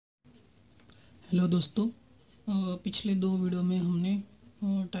Hello दोस्तों। पिछले दो वीडियो में हमने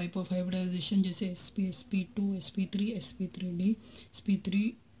टाइप ऑफ हाइब्रिडाइजेशन जैसे sp2 sp3 sp3d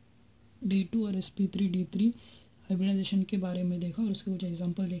sp3d2 और sp3d3 हाइब्रिडाइजेशन के बारे में देखा और उसके कुछ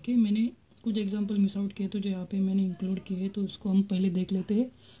एग्जांपल देखे। मैंने कुछ एग्जांपल मिस आउट किए तो जो यहाँ पे मैंने इंक्लूड किए तो उसको हम पहले देख लेते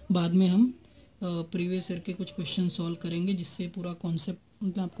हैं, बाद में हम प्रीवियस ईयर के कुछ क्वेश्चन सॉल्व करेंगे जिससे पूरा कॉन्सेप्ट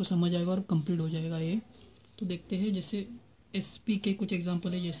मतलब आपको समझ आएगा और कंप्लीट हो जाएगा ये। तो देखते हैं, जैसे sp के कुछ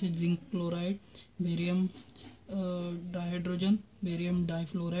एग्जांपल है जैसे zinc chloride, barium dihydrogen, barium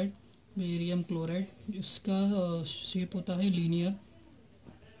difluoride, barium chloride. इसका शेप होता है लीनियर,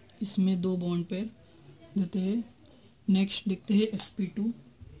 इसमें दो बॉन्ड पेयर देते हैं। नेक्स्ट देखते हैं sp2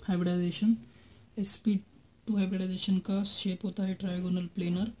 हाइब्रिडाइजेशन। sp2 हाइब्रिडाइजेशन का शेप होता है ट्राइगोनल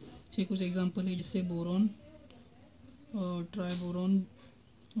प्लेनर। इसके कुछ एग्जांपल है जैसे boron, ट्राइबोरॉन,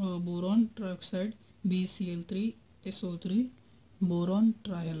 boron trioxide BCl3SO3, boron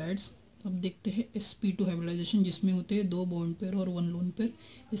ट्राइहैलाइड्स। अब देखते हैं sp2 हाइब्रिडाइजेशन जिसमें होते हैं दो बॉन्ड पेयर और वन लोन पेयर।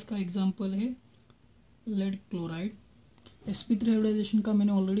 इसका एग्जांपल है लेड क्लोराइड। sp3 हाइब्रिडाइजेशन का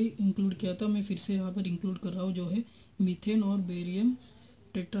मैंने ऑलरेडी इंक्लूड किया था, मैं फिर से यहाँ पर इंक्लूड कर रहा हूँ, जो है मीथेन और बेरियम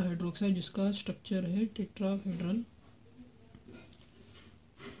टेट्राहाइड्रोक्साइड जिसका स्ट्रक्चर है टेट्राहेड्रल।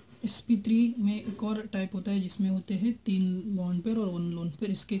 sp3 में एक और टाइप होता है जिसमें होते हैं तीन बॉन्ड पेयर और वन लोन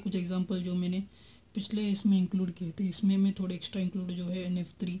पेयर। इसके कुछ एग्जांपल जो मैंने पिछले इसमें इंक्लूड किए थे, इसमें मैं थोड़े एक्स्ट्रा इंक्लूड जो है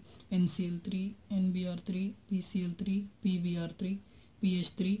NF3, NCl3, NBr3, PCl3, PBr3,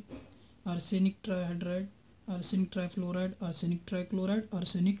 PH3, arsenic ट्राइहाइड्राइड, arsenic trifluoride, arsenic trichloride,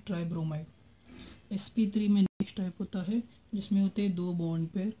 arsenic tribromide. sp3 में नेक्स्ट टाइप होता है जिसमें होते हैं दो बॉन्ड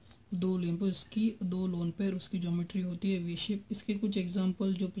पेयर, दो लोन पेयर, उसकी दो लोन पेयर, उसकी ज्योमेट्री होती है वी शेप। इसके कुछ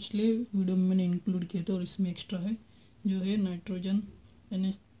एग्जांपल जो पिछले वीडियो में मैंने इंक्लूड किए थे और इसमें एक्स्ट्रा है, जो है nitrogen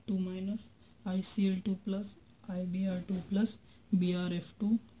NH2-, ICl2+, IBr2+,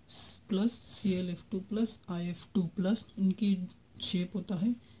 BrF2+, ClF2+, IF2+। इनकी शेप होता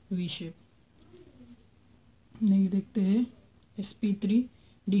है वी शेप। नेक्स्ट देखते हैं sp3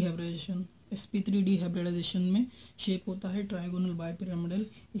 डिहाइब्रिडाइजेशन। sp3 डिहाइब्रिडाइजेशन में शेप होता है ट्राइगोनल बाइपिरामिडल।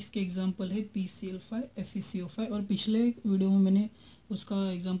 इसके एग्जांपल है PCl5, FeCO5 और पिछले वीडियो में मैंने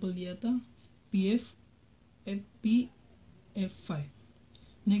उसका एग्जांपल दिया था PF5।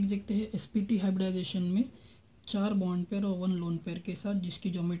 नेक्स्ट देखते हैं sp3 हाइब्रिडाइजेशन में चार बॉन्ड पेयर और वन लोन पेयर के साथ जिसकी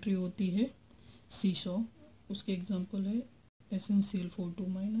ज्योमेट्री होती है सीसॉ। उसके एग्जांपल है SnCl4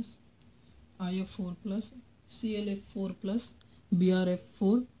 2-, IF4+, ClF4+,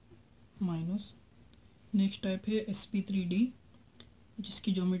 BrF4-। Next type है sp3d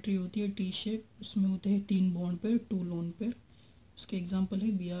जिसकी ज्योमेट्री होती है टी शेप, उसमें होते हैं तीन bond pair, to lone pair. उसके एग्जांपल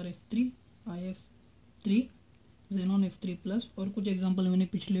है BrF3, IF3, जेनॉन F3+। और कुछ एग्जांपल मैंने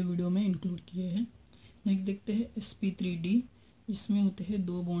पिछले वीडियो में इंक्लूड किए हैं। नेक्स्ट देखते हैं sp3d जिसमें होते हैं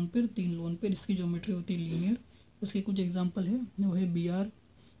दो बॉन्ड पेयर, तीन लोन पेयर, इसकी ज्योमेट्री होती है लीनियर। उसके कुछ एग्जांपल है, वो है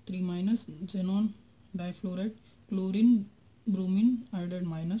Br3-, xenon difluoride, chlorine bromine iodide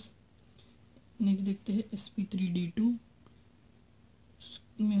minus. Next देखते हैं sp3d2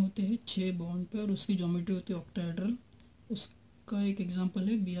 में होते हैं छः बॉन्ड पे और उसकी ज्योमेट्री होती है ऑक्टाहेड्रल। उसका एक एग्जांपल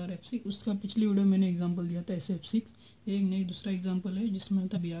है BrF6, उसका पिछली वीडियो में मैंने एग्जांपल दिया था SF6। एक नहीं दूसरा एग्जांपल है जिसमें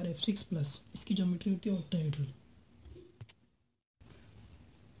होता है BrF6+, इसकी ज्योमेट्री होती है ऑक्टाहेड्रल।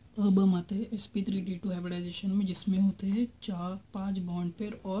 अब हम आते हैं sp3d2 हाइब्रिडाइजेशन में जिसमें होते हैं पांच बॉन्ड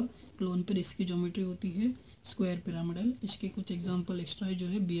पेयर और लोन पेयर, इसकी ज्योमेट्री होती है स्क्वायर पिरामिडल। इसके कुछ एग्जांपल एक्स्ट्रा है, जो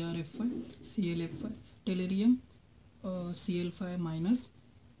है BrF5, ClF5, टेलेरियम Cl5-,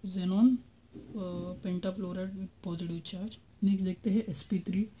 xenon पेंटाफ्लोराइड with positive charge. Next देखते हैं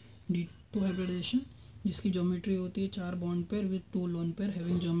sp3d2 हाइब्रिडाइजेशन जिसकी ज्योमेट्री होती है चार bond pair with two lone pair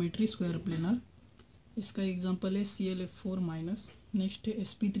having geometry square planar. इसका एग्जांपल है ClF4-। नेक्स्ट है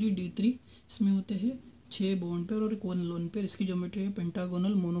sp3d3, इसमें होते हैं छः बॉन्ड पेयर और एक वन लोन पेयर, इसकी ज्योमेट्री है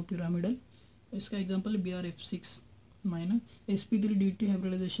पेंटागोनल मोनोपिरामिडल। इसका एग्जांपल है BrF6-। sp3d3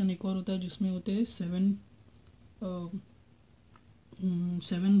 हाइब्रिडाइजेशन एक और होता है जिसमें होते हैं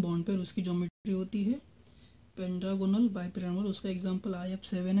सेवन बॉन्ड पेयर, उसकी ज्योमेट्री होती है पेंटागोनल बाइपिरामिडल। उसका एग्जांपल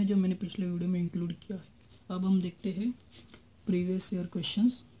IF7 है जो मैंने पिछले वीडियो में इंक्लूड किया है। अब हम देखते हैं प्रीवियस ईयर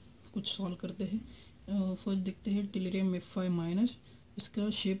क्वेश्चंस, कुछ सॉल्व करते हैं। फर्स्ट देखते हैं टेलेरियम F5-। इसका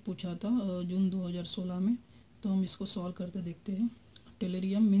शेप पूछा था जून 2016 में, तो हम इसको सॉल्व करते देखते हैं।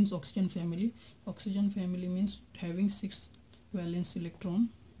 टेलेरियम means oxygen family, oxygen family means having 6 valence electron,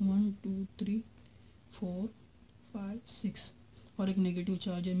 1 2 3 4 5 6, और एक नेगेटिव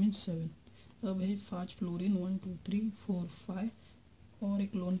चार्ज है मीन्स 7। अब है 5 फ्लोरीन, 1 2 3 4 5, और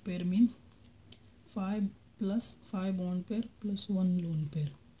एक lone pair means 5 + 5 bond pair + 1 lone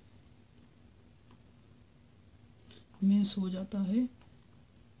pair means हो जाता है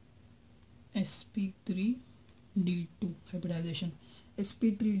sp3d2 हाइब्रिडाइजेशन।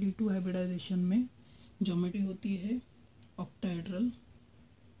 sp3d2 हाइब्रिडाइजेशन में ज्योमेट्री होती है ऑक्टाहेड्रल,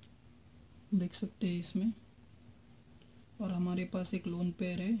 देख सकते हैं इसमें, और हमारे पास एक लोन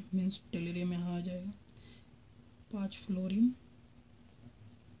पेयर है, मीन्स टेलरियम यहाँ आ जाएगा, 5 फ्लोरीन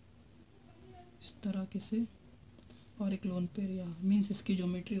इस तरह के से, और एक लोन पेयर यहाँ, मीन्स इसकी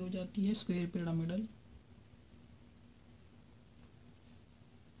ज्योमेट्री हो जाती है स्क्वायर पिरामिडल।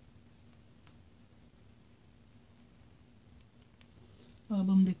 अब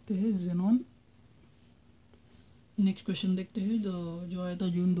हम देखते हैं जेनॉन। नेक्स्ट क्वेश्चन देखते हैं जो आया था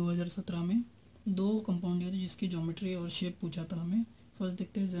जून 2017 में। 2 कंपाउंड दिए थे जिसकी ज्योमेट्री और शेप पूछा था हमें। फर्स्ट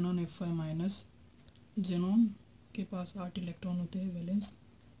देखते हैं जेनॉन F5 माइनस। जेनॉन के पास 8 इलेक्ट्रॉन होते हैं, valence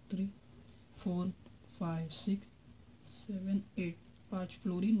 3 4 5 6 7 8, 5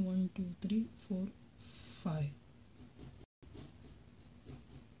 fluorine 1 2 3 4 5।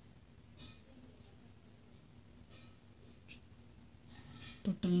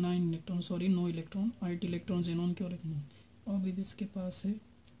 Total 9 electron, sorry 9 electron, 8 electron xenon के और एक 9। अब इसके पास है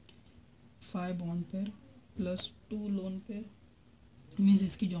 5 bond pair plus 2 lone pair, means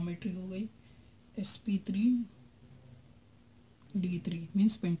इसकी ज्योमेट्री हो गई sp3d3,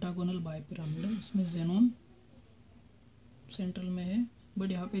 मीन्स पेंटागोनल बाइपिरामिडल। इसमें जेनॉन सेंट्रल में है,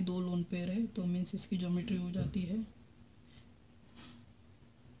 बट यहाँ पे 2 लोन पेयर है, तो मीन्स इसकी ज्योमेट्री हो जाती है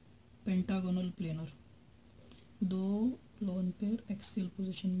pentagonal planar. 2 lone pair axial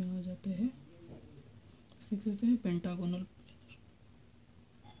position में आ जाते हैं, सीख सकते हैं पेंटागोनल।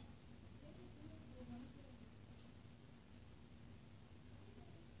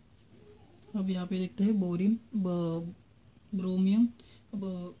 अब यहाँ पे देखते हैं ब्रोमीन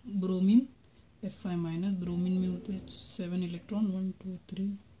F5 माइनस। ब्रोमीन में होते हैं 7 इलेक्ट्रॉन, 1 2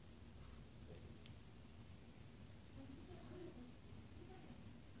 3।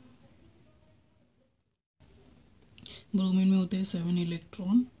 ब्रोमीन में होते हैं 7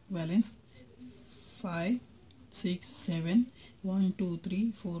 electron, valence 5 6 7, 1 2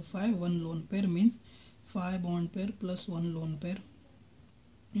 3 4 5, 1 lone pair, means 5 bond pair plus 1 lone pair.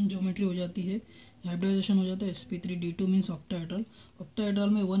 Geometry हो जाती है, हाइब्रिडाइजेशन हो जाता है sp3d2, मीन्स ऑक्टाहेड्रल। ऑक्टाहेड्रल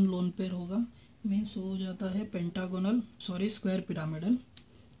में 1 लोन पेयर होगा, मीन्स हो जाता है pentagonal, sorry square pyramidal,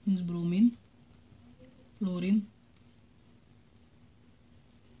 means bromine fluorine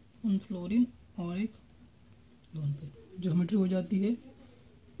 1 fluorine और एक लोन पेयर। ज्योमेट्री हो जाती है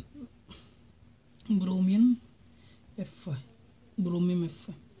ब्रोमीन F5, ब्रोमीन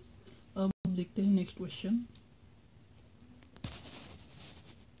F5। अब देखते हैं नेक्स्ट क्वेश्चन।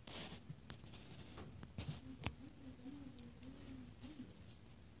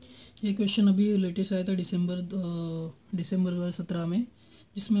 ये क्वेश्चन अभी लेटेस्ट आया था दिसंबर 2017 में,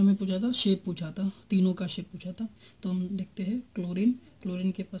 जिसमें हमें पूछा था शेप, पूछा था तीनों का शेप पूछा था। तो हम देखते हैं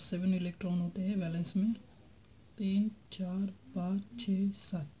क्लोरीन के पास 7 इलेक्ट्रॉन होते हैं, वैलेंस में 3 4 5 6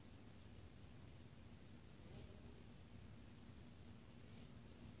 7।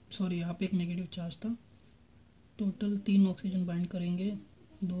 सॉरी यहाँ पे एक नेगेटिव चार्ज था। टोटल 3 ऑक्सीजन बाइंड करेंगे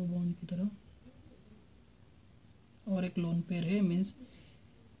 2 बॉन्ड की तरह, और एक लोन पेयर है, means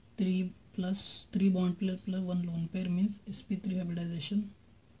 3 bond plus 1 lone pair, means sp3 hybridisation.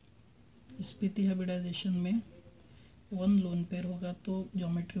 sp3 hybridisation में 1 लोन पेयर होगा तो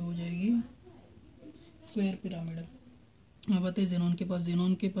ज्योमेट्री हो जाएगी स्क्वायर पिरामिडल। अब आते हैं जेनॉन के पास।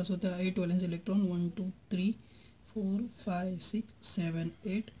 जेनॉन के पास होता है 8 valence electron, 1 2 3 4 5 6 7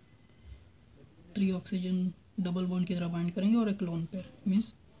 8। 3 oxygen double bond की तरह बाइंड करेंगे और एक लोन पेयर,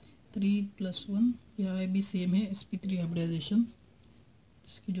 मीन्स 3 + 1। यहाँ भी सेम है sp3 हाइब्रिडाइजेशन।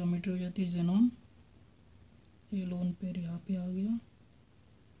 इसकी ज्योमेट्री हो जाती है जेनॉन, ये लोन पेयर यहाँ पे आ गया,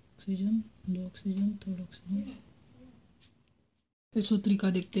 ऑक्सीजन 2 ऑक्सीजन 3rd ऑक्सीजन। इस तरीका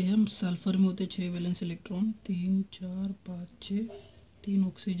देखते हैं हम। सल्फर में होते हैं 6 वैलेंस इलेक्ट्रॉन, 3 4 5 6, 3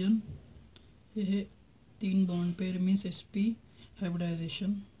 ऑक्सीजन, ये है 3 bond pair, means sp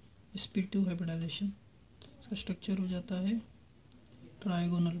hybridisation, sp2 hybridisation. इसका स्ट्रक्चर हो जाता है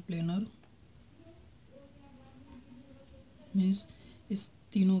ट्राइगोनल प्लेनर, मीन्स इस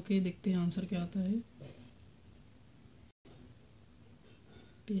तीनों के देखते हैं आंसर क्या आता है।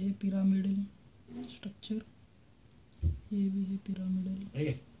 ये है पिरामिडल स्ट्रक्चर, ये भी है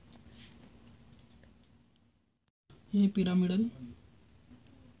पिरामिडल, ये पिरामिडल,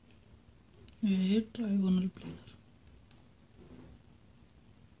 ये है ट्राइगोनल प्लेनर।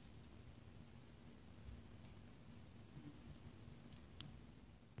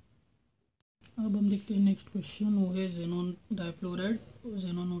 अब हम देखते हैं नेक्स्ट क्वेश्चन, वो है जेनॉन डाइफ्लोराइड और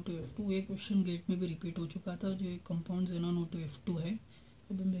जेनॉन O2F2। एक क्वेश्चन गेट में भी रिपीट हो चुका था, जो एक कंपाउंड जेनॉन O2F2 है।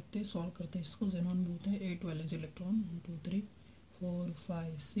 अब हम देखते हैं, सॉल्व करते हैं इसको। जेनॉन में होते हैं 8 वैलेंस इलेक्ट्रॉन, 1 2 3 4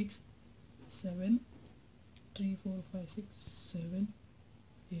 5 6 7 3 4 5 6 7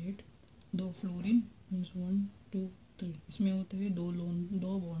 8, 2 फ्लोरीन मीन्स 1 2 3, इसमें होते हैं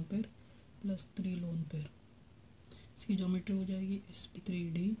 2 bond pair plus 3 lone pair. इसकी ज्योमेट्री हो जाएगी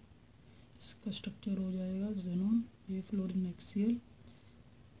sp3d, इसका स्ट्रक्चर हो जाएगा जेनॉन, ये फ्लोरीन एक्सियल,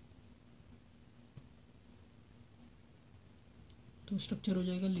 तो स्ट्रक्चर हो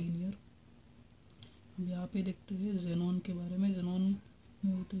जाएगा लीनियर। अब यहाँ पे देखते हैं जेनॉन के बारे में। जेनॉन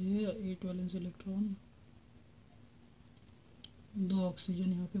में होते हैं 8 वैलेंस इलेक्ट्रॉन, 2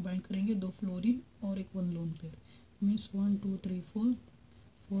 ऑक्सीजन यहाँ पे बाइंड करेंगे, 2 फ्लोरीन और एक 1 lone pair, means 1 2 3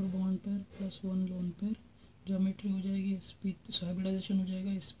 4 bond pair plus 1 lone pair. Geometry हो जाएगी हाइब्रिडाइजेशन हो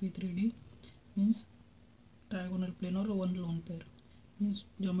जाएगा sp3d, मीन्स ट्रायगोनल प्लेन और 1 लोन पेयर, मीन्स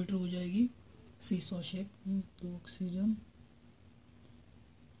ज्योमेट्री हो जाएगी सीसॉ शेप, मीन्स 2 ऑक्सीजन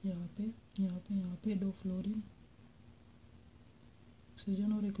यहाँ पे 2 फ्लोरीन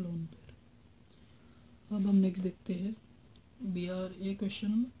ऑक्सीजन और एक लोन पेयर। अब हम नेक्स्ट देखते हैं ये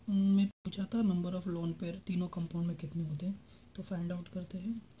क्वेश्चन में पूछा था नंबर ऑफ लोन पेयर तीनों कंपाउंड में कितने होते हैं, तो फाइंड आउट करते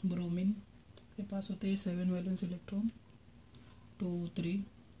हैं। ब्रोमीन के पास होते हैं 7 वैलेंस इलेक्ट्रॉन, 2 3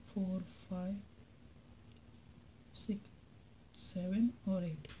 4 5 6 7 और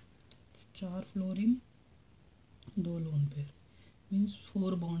 8, 4 fluorine 2 lone pair, means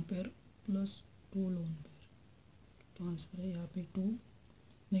 4 bond pair plus 2 lone pair, तो आंसर है यहाँ पे 2।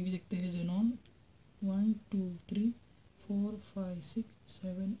 नेक्स्ट देखते हैं जेनॉन, 1 2 3 4 5 6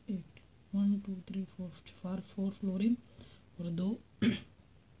 7 8, 1 2 3 4 फ्लोरीन और 2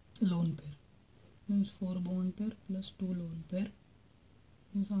 lone pair, means 4 bond pair plus 2 lone pair,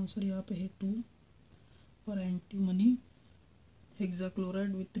 means answer यहाँ पे है 2। और antimony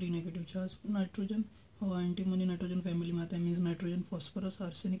hexachloride with 3 negative charge, nitrogen और एंटीमनी नाइट्रोजन फैमिली में आता है, means nitrogen phosphorus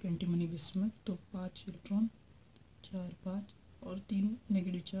arsenic antimony bismuth, तो 5 इलेक्ट्रॉन 4 5 और 3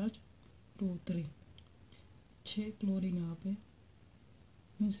 नेगेटिव चार्ज 2 3, 6 क्लोरीन यहाँ पे,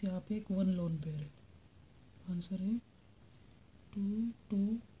 मीन्स यहाँ पे एक 1 लोन पेयर है, आंसर है 2 2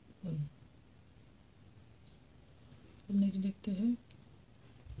 1। अब नेक्स्ट देखते हैं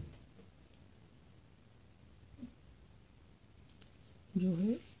जो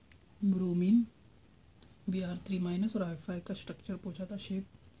है ब्रोमीन Br3 माइनस और I5 का स्ट्रक्चर पूछा था, शेप।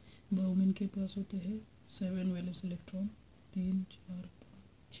 ब्रोमीन के पास होते हैं 7 वैलेंस इलेक्ट्रॉन, 3 4 5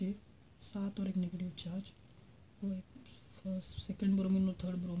 6 7 और एक नेगेटिव चार्ज, वो एक फर्स्ट सेकेंड ब्रोमीन और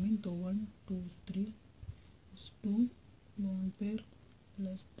थर्ड ब्रोमीन, तो 1 2 3 2 bond pair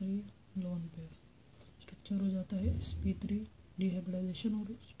plus 3 lone pair, structure हो जाता है sp3 डिहाइब्रिडाइजेशन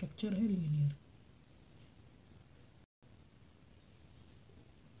और स्ट्रक्चर है linear.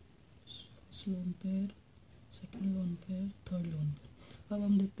 Lone pair, second lone pair, third lone pair. अब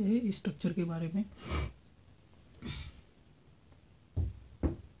हम देखते हैं इस स्ट्रक्चर के बारे में।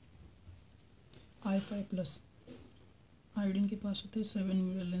 I5 प्लस, आयोडीन के पास होते हैं 7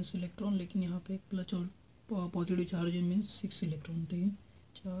 वैलेंस इलेक्ट्रॉन, लेकिन यहाँ पे एक प्लस और पॉजिटिव चार्ज है, मीन्स 6 इलेक्ट्रॉन, 3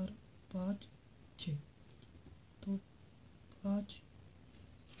 4 5 6, तो 5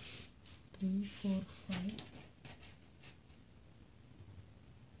 3 4 5,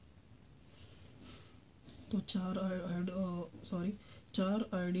 तो 4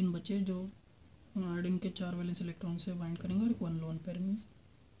 आयोडीन बचे जो आयोडीन के 4 वैलेंस इलेक्ट्रॉन से बाइंड करेंगे और 1 लोन पेयर, मीन्स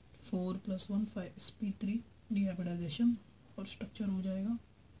 4 + 1 5 sp3 डिहाइब्रिडाइजेशन और स्ट्रक्चर हो जाएगा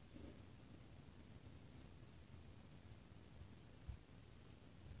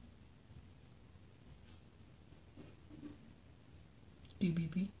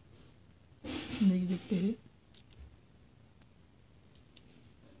TBP। नेक्स्ट देखते हैं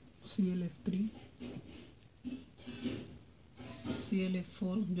ClF3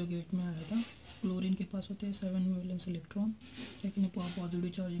 ClF4 जो गेट में आया था। क्लोरीन के पास होते हैं 7 वैलेंस इलेक्ट्रॉन, लेकिन पॉजिटिव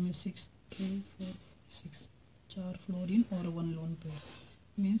चार्ज में 6 3 4 6, 4 फ्लोरीन और 1 lone pair,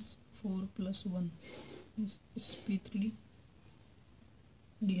 means 4 + 1 sp3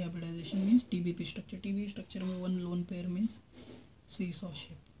 डिहाइब्रिडाइजेशन, means TBP structure. TBP structure में 1 lone pair means seesaw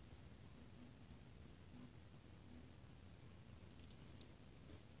shape.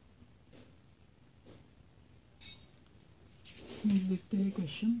 Next देखते हैं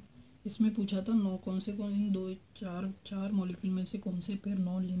क्वेश्चन। इसमें पूछा था कौन इन दो चार मॉलिक्यूल में से कौन से पेयर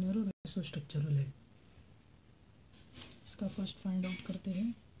नॉन लीनियर और आइसो स्ट्रक्चरल है। इसका फर्स्ट फाइंड आउट करते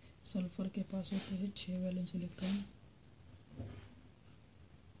हैं। सल्फर के पास होते हैं 6 वैलेंस इलेक्ट्रॉन,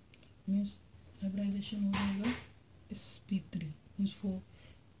 मीन्स हाइब्रिडाइजेशन हो जाएगा sp3, means 4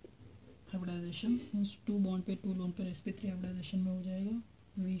 hybridisation, means 2 bond पे 2 लोन पेयर, sp3 हाइब्रिडाइजेशन में हो जाएगा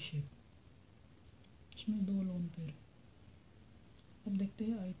V शेप, इसमें 2 लोन पेयर। अब देखते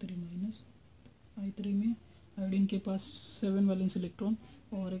हैं I3 माइनस। I3 में आयोडीन के पास 7 वैलेंस इलेक्ट्रॉन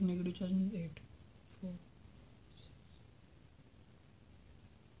और एक negative charge means 8 4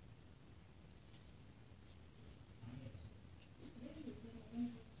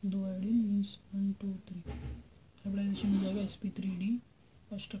 2 iodine means 1 2 3 hybridisation हो जाएगा sp3d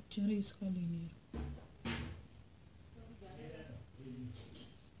और स्ट्रक्चर है इसका लीनियर।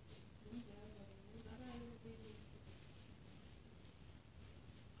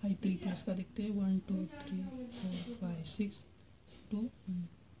 I3 प्लस का देखते हैं 1 2 3 4 5 6 2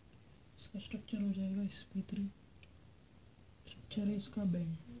 इसका स्ट्रक्चर हो जाएगा sp3 स्ट्रक्चर है इसका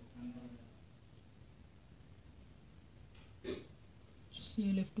बैंड।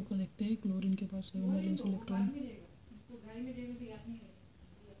 Cl2 का देखते हैं क्लोरीन के पास 7 वैलेंस इलेक्ट्रॉन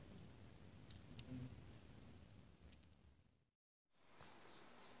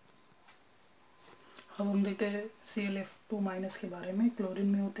अब हम देखते हैं Cl2 माइनस के बारे में। क्लोरीन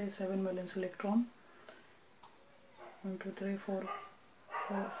में होते हैं 7 वैलेंस इलेक्ट्रॉन 1 2 3 4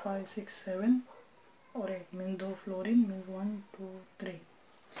 4 5 6 7 और 8 मीन 2 फ्लोरीन मीन 1 2 3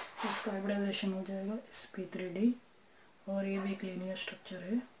 इसका हाइब्रिडाइजेशन हो जाएगा sp3d और ये भी एक लीनियर स्ट्रक्चर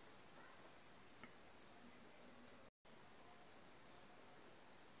है।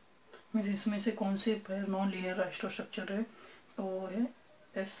 मीन्स इसमें से कौन से pair non linear iso structure है तो वो है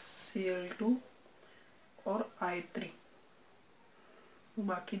SCl2 और I3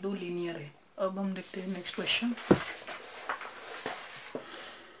 बाकी दो लीनियर है। अब हम देखते हैं नेक्स्ट क्वेश्चन।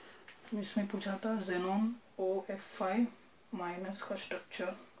 इसमें पूछा था जेनॉन OF5 माइनस का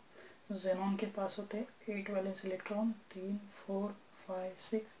स्ट्रक्चर। जेनॉन के पास होते हैं 8 वैलेंस इलेक्ट्रॉन 3 4 5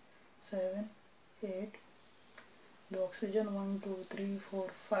 6 7 8 दो ऑक्सीजन 1 2 3 4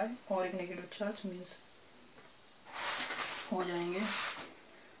 5 और एक नेगेटिव चार्ज मीन्स हो जाएंगे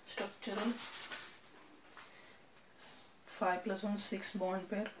structural 5 + 1 6 bond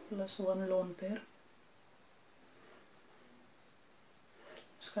pair plus 1 lone pair.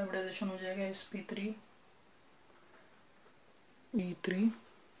 इसका हाइब्रिडाइजेशन हो जाएगा sp3 E3।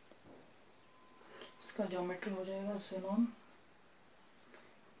 इसका ज्योमेट्री हो जाएगा जेनॉन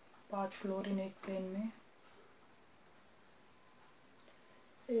 5 फ्लोरीन एक प्लेन में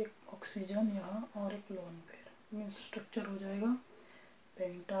एक ऑक्सीजन यहाँ और एक लोन पेयर मीन्स स्ट्रक्चर हो जाएगा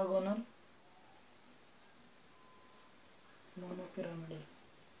पेंटागोनल मोनोपिरामिडल।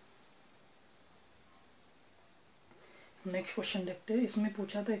 नेक्स्ट क्वेश्चन देखते हैं। इसमें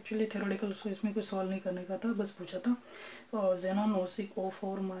पूछा था एक्चुअली थ्योरेटिकल सो इसमें कुछ सॉल्व नहीं करने का था, बस पूछा था जेनॉन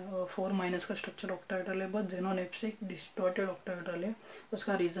O4 माइनस का स्ट्रक्चर ऑक्टाहेड्रल है but xenon F6 distorted octahedral है।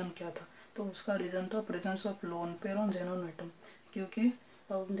 उसका रीज़न क्या था तो उसका रीज़न था presence of lone pair on xenon atom. क्योंकि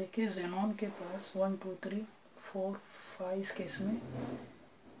अब देखिए जेनॉन के पास 1 2 3 4 5 इस केस में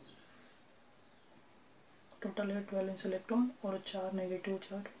टोटल 8 वैलेंस इलेक्ट्रॉन और 4 negative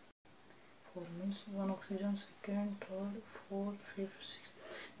charge 4 means 1 oxygen second third 4 5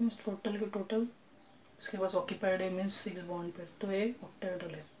 6 means total के टोटल इसके पास ऑक्यूपाइड है मीन्स 6 बॉन्ड पे तो ये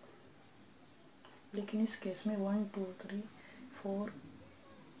ऑक्टाहेड्रल है। लेकिन इस केस में 1 2 3 4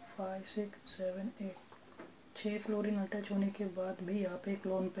 5 6 7 8 6 फ्लोरीन अटैच होने के बाद भी यहाँ पे एक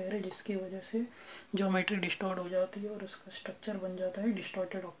लोन पेयर है जिसकी वजह से ज्योमेट्री डिस्टॉर्ट हो जाती है और उसका स्ट्रक्चर बन जाता है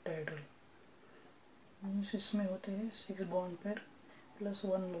डिस्टॉर्टेड ऑक्टाहेड्रल। मीन्स इसमें होते हैं 6 bond pair plus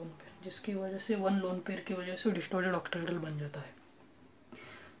 1 lone pair जिसकी वजह से 1 लोन पेयर की वजह से डिस्टॉर्टेड ऑक्टाहेड्रल बन जाता है।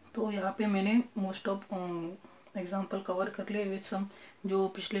 तो यहाँ पे मैंने मोस्ट ऑफ एग्जांपल कवर कर लिए विद सम जो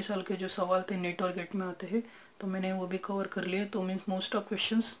पिछले साल के जो सवाल थे नेट और गेट में आते हैं तो मैंने वो भी कवर कर लिए। तो मीन्स मोस्ट ऑफ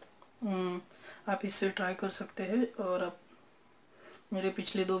क्वेश्चंस आप इससे ट्राई कर सकते हैं और आप मेरे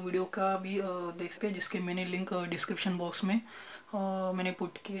पिछले 2 वीडियो का भी देख सकते हैं जिसके मैंने लिंक डिस्क्रिप्शन बॉक्स में मैंने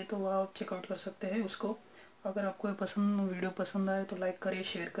पुट किए तो वह आप चेकआउट कर सकते हैं उसको। अगर आपको वीडियो पसंद आए तो लाइक करिए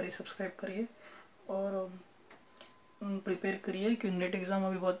शेयर करिए सब्सक्राइब करिए और प्रिपेयर करिए कि नेट एग्ज़ाम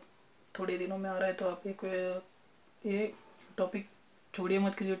अभी बहुत थोड़े दिनों में आ रहा है तो आप एक ये टॉपिक छोड़िए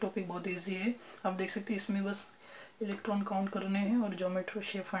मत कीजिए, टॉपिक बहुत इजी है। आप देख सकते हैं इसमें बस इलेक्ट्रॉन काउंट करने हैं और ज्योमेट्री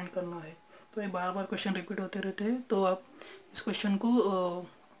शेप फाइंड करना है। तो ये बार बार क्वेश्चन रिपीट होते रहते हैं तो आप इस क्वेश्चन को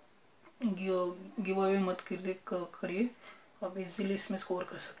गिव अवे मत करिए, आप इजीली इसमें स्कोर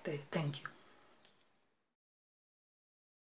कर सकते हैं। Thank you.